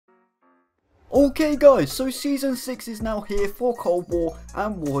Okay guys, so Season 6 is now here for Cold War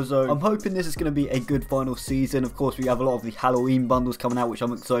and Warzone. I'm hoping this is going to be a good final season. Of course, we have a lot of the Halloween bundles coming out, which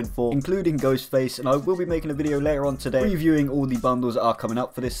I'm excited for, including Ghostface, and I will be making a video later on today reviewing all the bundles that are coming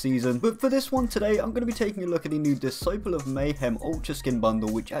up for this season. But for this one today, I'm going to be taking a look at the new Disciple of Mayhem Ultra Skin bundle,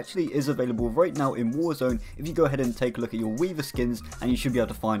 which actually is available right now in Warzone if you go ahead and take a look at your Weaver skins, and you should be able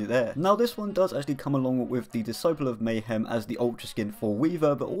to find it there. Now, this one does actually come along with the Disciple of Mayhem as the Ultra Skin for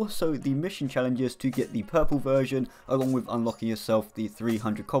Weaver, but also the mission challenges to get the purple version, along with unlocking yourself the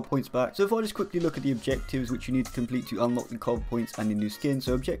 300 COD points back. So if I just quickly look at the objectives which you need to complete to unlock the COD points and the new skin.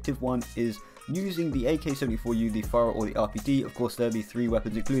 So objective 1 is using the AK-74U, the Fire or the RPD. Of course, there are the 3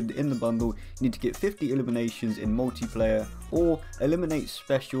 weapons included in the bundle. You need to get 50 eliminations in multiplayer or eliminate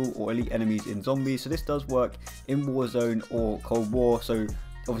special or elite enemies in zombies. So this does work in Warzone or Cold War. So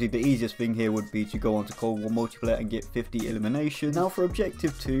obviously the easiest thing here would be to go on to Cold War multiplayer and get 50 eliminations. Now for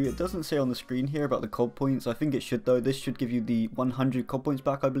objective 2, it doesn't say on the screen here about the COD points. I think it should though. This should give you the 100 COD points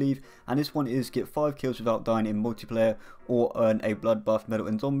back, I believe. And this one is get 5 kills without dying in multiplayer or earn a bloodbath medal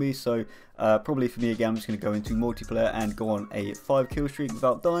in zombies. So probably for me again, I'm just going to go into multiplayer and go on a 5 kill streak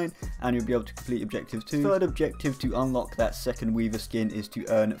without dying, and you'll be able to complete objective 2. Third objective to unlock that second Weaver skin is to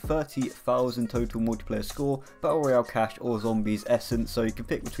earn 30,000 total multiplayer score, battle royale cash or zombies essence. So you can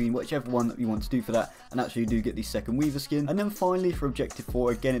pick between whichever one that you want to do for that, and actually do get the second Weaver skin. And then finally for objective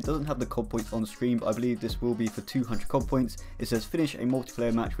 4, again it doesn't have the COD points on screen, but I believe this will be for 200 COD points. It says finish a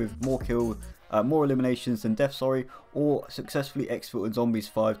multiplayer match with more eliminations than deaths, or successfully exfil in zombies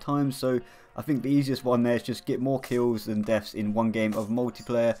 5 times. So I think the easiest one there is just get more kills than deaths in one game of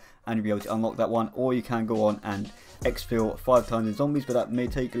multiplayer, and you'll be able to unlock that one. Or you can go on and exfil 5 times in zombies, but that may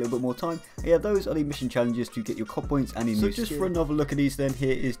take a little bit more time. Yeah, those are the mission challenges to get your COD points and so just for another look at these then,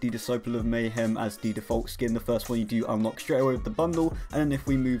 here is the Disciple of Mayhem as the default skin, the first one you do unlock straight away with the bundle. And then if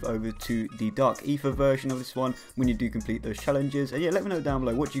we move over to the Dark Ether version of this one, when you do complete those challenges. And yeah, let me know down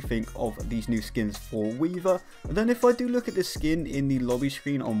below what you think of these new skins for Weaver. And then if I do look at the skin in the lobby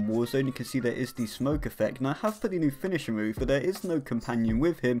screen on Warzone, you can see there is the smoke effect, and I have put the new finisher move, but there is no companion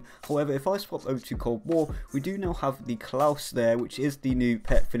with him. However, if I swap over to Cold War, we do now have the Klaus there, which is the new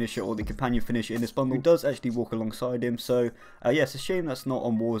pet finisher or the companion finisher in this bundle, who does actually walk alongside him. So yeah, it's a shame that's not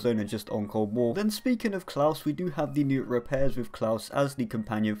on Warzone and just on Cold War. Then speaking of Klaus, we do have the new repairs with Klaus as the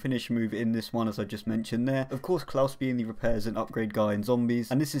companion finisher move in this one, as I just mentioned there. Of course, Klaus being the repairs and upgrade guy in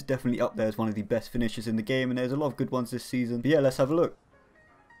zombies, and this is definitely up there as one of the best finishers in the game, and there's a lot of good ones this season. But yeah, let's have a look.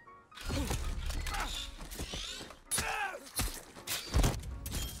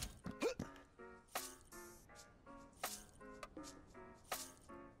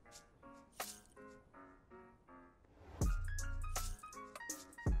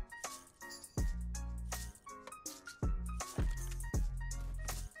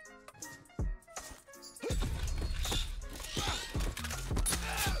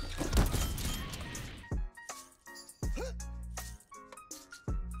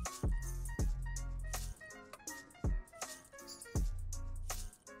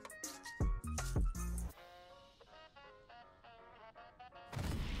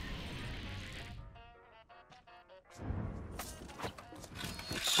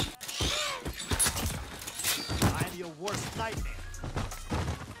 Your worst nightmare.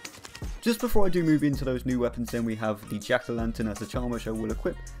 Just before I do move into those new weapons, then we have the Jack-o'-lantern as the charm, which I will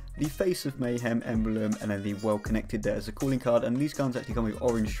equip, the Face of Mayhem emblem, and then the Well Connected there as a calling card. And these guns actually come with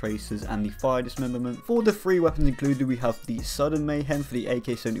orange tracers and the fire dismemberment. For the 3 weapons included, we have the Sudden Mayhem for the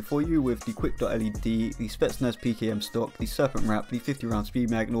AK-74U with the Quick.LED, the Spetsnaz PKM stock, the Serpent Wrap, the 50 round speed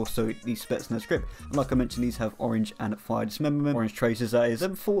mag, and also the Spetsnaz grip. And like I mentioned, these have orange and fire dismemberment, orange tracers that is.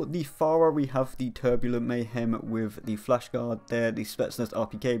 Then for the Farah, we have the Turbulent Mayhem with the flash guard there, the Spetsnaz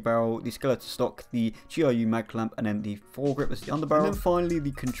RPK barrel, the Skeleton stock, the GRU mag clamp, and then the foregrip as the underbarrel. And then finally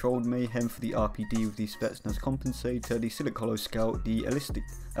the Controlled Mayhem for the RPD with the Spetsnaz compensator, the Silic Hollow Scout, the Elastic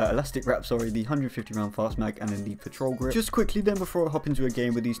Wrap, the 150 round fast mag, and then the Patrol Grip. Just quickly then, before I hop into a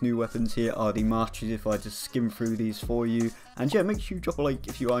game with these new weapons, here are the masteries if I just skim through these for you. And yeah, make sure you drop a like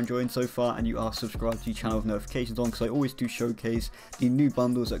if you are enjoying so far and you are subscribed to the channel with notifications on, because I always do showcase the new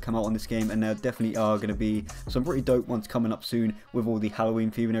bundles that come out on this game, and there definitely are going to be some pretty dope ones coming up soon with all the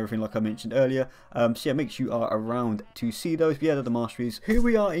Halloween theme and everything like I mentioned earlier. So yeah, make sure you are around to see those. But yeah, they're the masteries. Here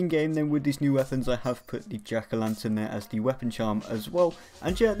we are start in game then with these new weapons, I have put the jack-o'-lantern there as the weapon charm as well.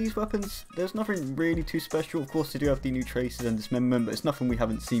 And yeah, these weapons, there's nothing really too special. Of course they do have the new traces and dismemberment, but it's nothing we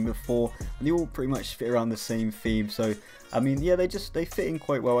haven't seen before, and they all pretty much fit around the same theme. So I mean, yeah, they fit in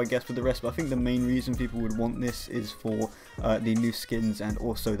quite well, I guess, with the rest, but I think the main reason people would want this is for the new skins and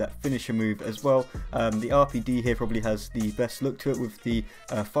also that finisher move as well. The RPD here probably has the best look to it with the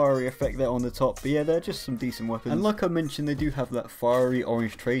fiery effect there on the top, but yeah, they're just some decent weapons. And like I mentioned, they do have that fiery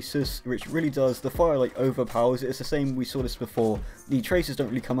orange traces, which really does, the fire like overpowers it. It's the same, we saw this before. The traces don't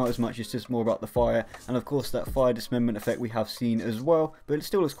really come out as much, it's just more about the fire, and of course that fire dismemberment effect we have seen as well, but it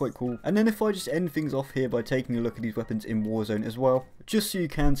still looks quite cool. And then if I just end things off here by taking a look at these weapons in Warzone as well, just so you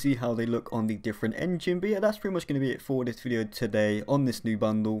can see how they look on the different engine. But yeah, that's pretty much going to be it for this video today on this new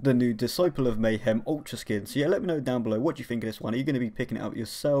bundle, the new Disciple of Mayhem Ultra Skin. So yeah, let me know down below what you think of this one. Are you going to be picking it up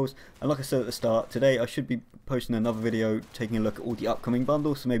yourselves? And like I said at the start, today I should be posting another video taking a look at all the upcoming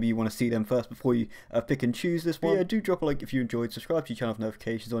bundles, so maybe you want to see them first before you pick and choose this one. But yeah, do drop a like if you enjoyed, subscribe to your channel for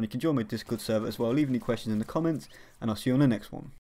notifications on, you can join my Discord server as well, leave any questions in the comments, and I'll see you on the next one.